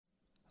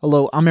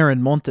Hello, I'm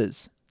Aaron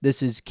Montes.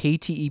 This is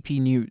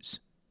KTEP News.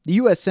 The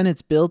U.S.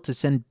 Senate's bill to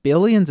send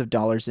billions of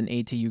dollars in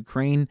aid to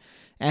Ukraine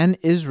and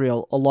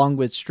Israel, along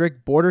with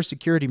strict border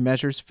security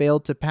measures,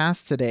 failed to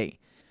pass today.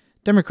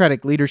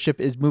 Democratic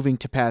leadership is moving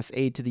to pass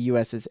aid to the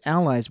U.S.'s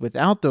allies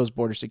without those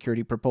border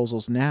security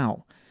proposals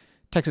now.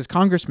 Texas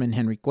Congressman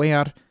Henry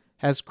Cuellar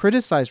has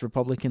criticized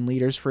Republican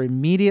leaders for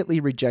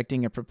immediately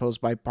rejecting a proposed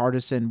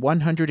bipartisan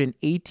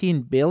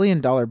 $118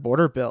 billion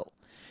border bill.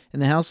 In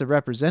the House of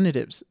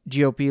Representatives,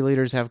 GOP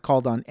leaders have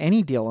called on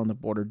any deal on the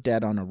border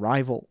dead on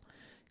arrival.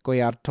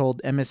 Cuellar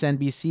told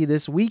MSNBC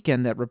this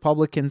weekend that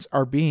Republicans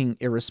are being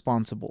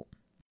irresponsible.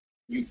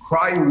 You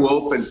cry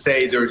wolf and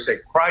say there's a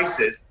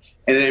crisis,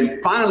 and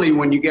then finally,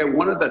 when you get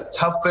one of the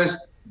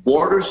toughest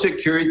border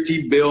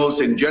security bills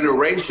in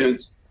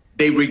generations,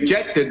 they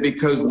reject it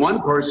because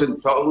one person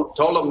told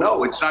them,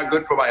 no, it's not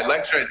good for my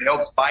election, it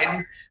helps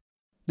Biden.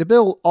 The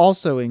bill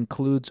also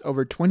includes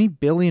over $20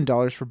 billion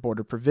for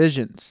border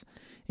provisions,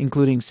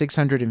 including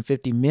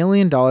 $650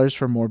 million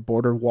for more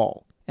border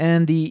wall.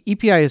 And the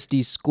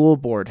EPISD school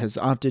board has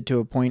opted to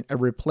appoint a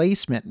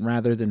replacement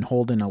rather than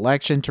hold an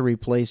election to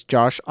replace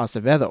Josh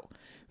Acevedo,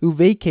 who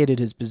vacated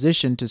his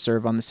position to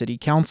serve on the city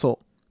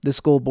council. The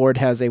school board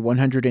has a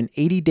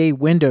 180-day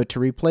window to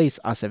replace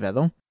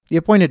Acevedo. The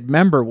appointed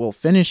member will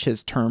finish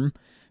his term,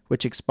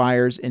 which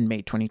expires in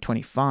May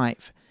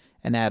 2025.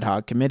 An ad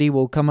hoc committee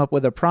will come up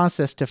with a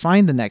process to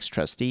find the next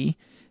trustee,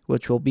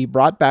 which will be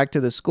brought back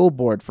to the school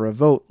board for a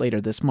vote later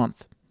this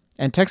month.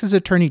 And Texas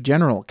Attorney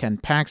General Ken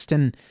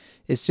Paxton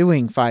is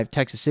suing 5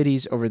 Texas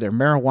cities over their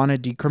marijuana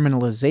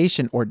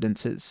decriminalization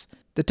ordinances.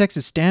 The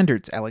Texas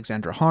Standard's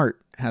Alexandra Hart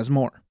has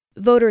more.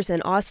 Voters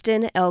in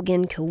Austin,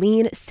 Elgin,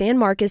 Killeen, San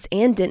Marcos,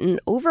 and Denton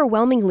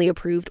overwhelmingly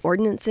approved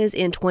ordinances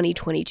in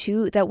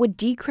 2022 that would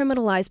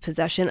decriminalize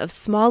possession of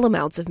small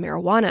amounts of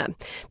marijuana.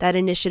 That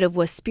initiative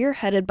was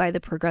spearheaded by the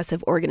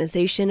progressive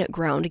organization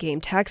Ground Game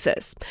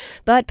Texas.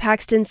 But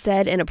Paxton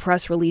said in a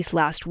press release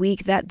last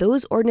week that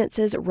those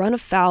ordinances run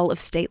afoul of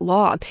state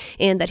law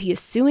and that he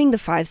is suing the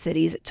 5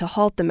 cities to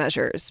halt the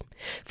measures.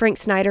 Frank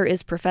Snyder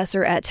is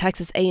professor at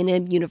Texas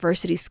A&M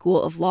University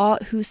School of Law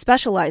who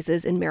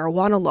specializes in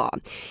marijuana law.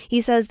 He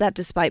says that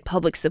despite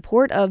public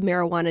support of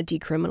marijuana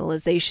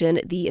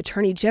decriminalization, the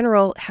Attorney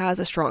General has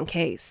a strong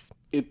case.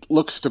 It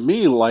looks to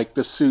me like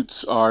the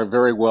suits are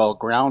very well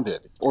grounded.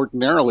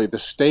 Ordinarily, the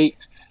state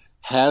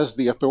has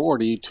the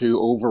authority to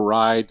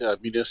override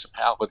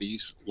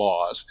municipalities'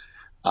 laws.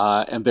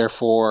 And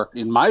therefore,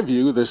 in my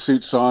view, the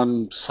suit's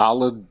on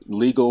solid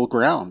legal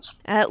grounds.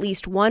 At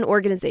least one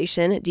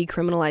organization,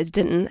 Decriminalize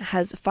Denton,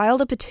 has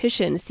filed a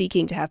petition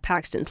seeking to have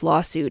Paxton's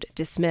lawsuit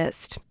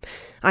dismissed.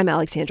 I'm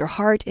Alexandra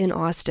Hart in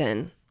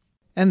Austin.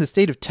 And the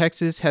state of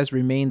Texas has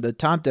remained the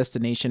top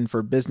destination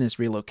for business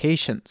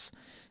relocations.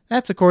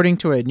 That's according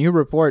to a new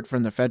report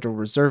from the Federal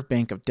Reserve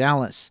Bank of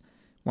Dallas.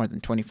 More than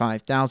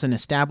 25,000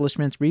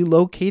 establishments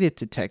relocated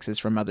to Texas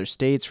from other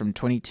states from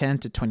 2010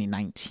 to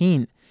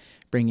 2019.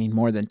 Bringing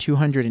more than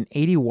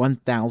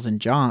 281,000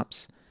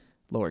 jobs.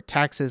 Lower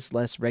taxes,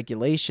 less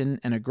regulation,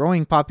 and a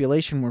growing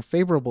population were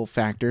favorable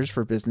factors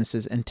for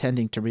businesses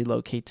intending to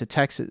relocate to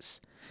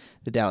Texas.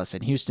 The Dallas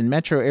and Houston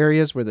metro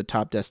areas were the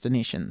top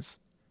destinations.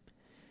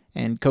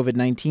 And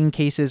COVID-19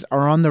 cases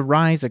are on the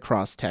rise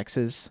across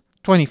Texas.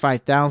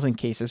 25,000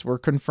 cases were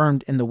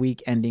confirmed in the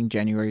week ending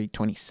January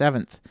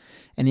 27th,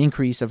 an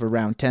increase of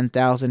around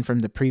 10,000 from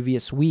the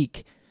previous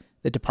week.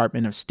 The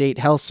Department of State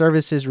Health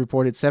Services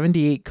reported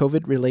 78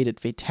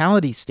 COVID-related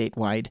fatalities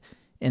statewide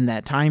in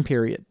that time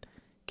period.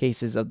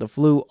 Cases of the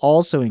flu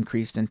also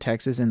increased in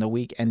Texas in the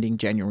week ending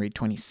January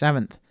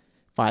 27th.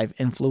 5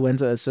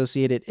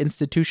 influenza-associated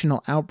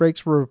institutional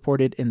outbreaks were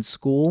reported in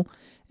school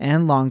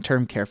and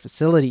long-term care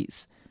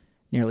facilities.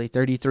 Nearly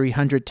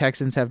 3,300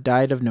 Texans have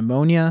died of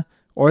pneumonia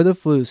or the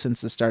flu since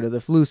the start of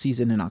the flu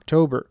season in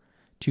October.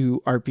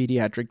 2 are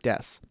pediatric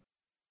deaths.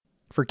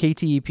 For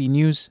KTEP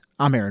News,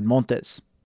 I'm Aaron Montes.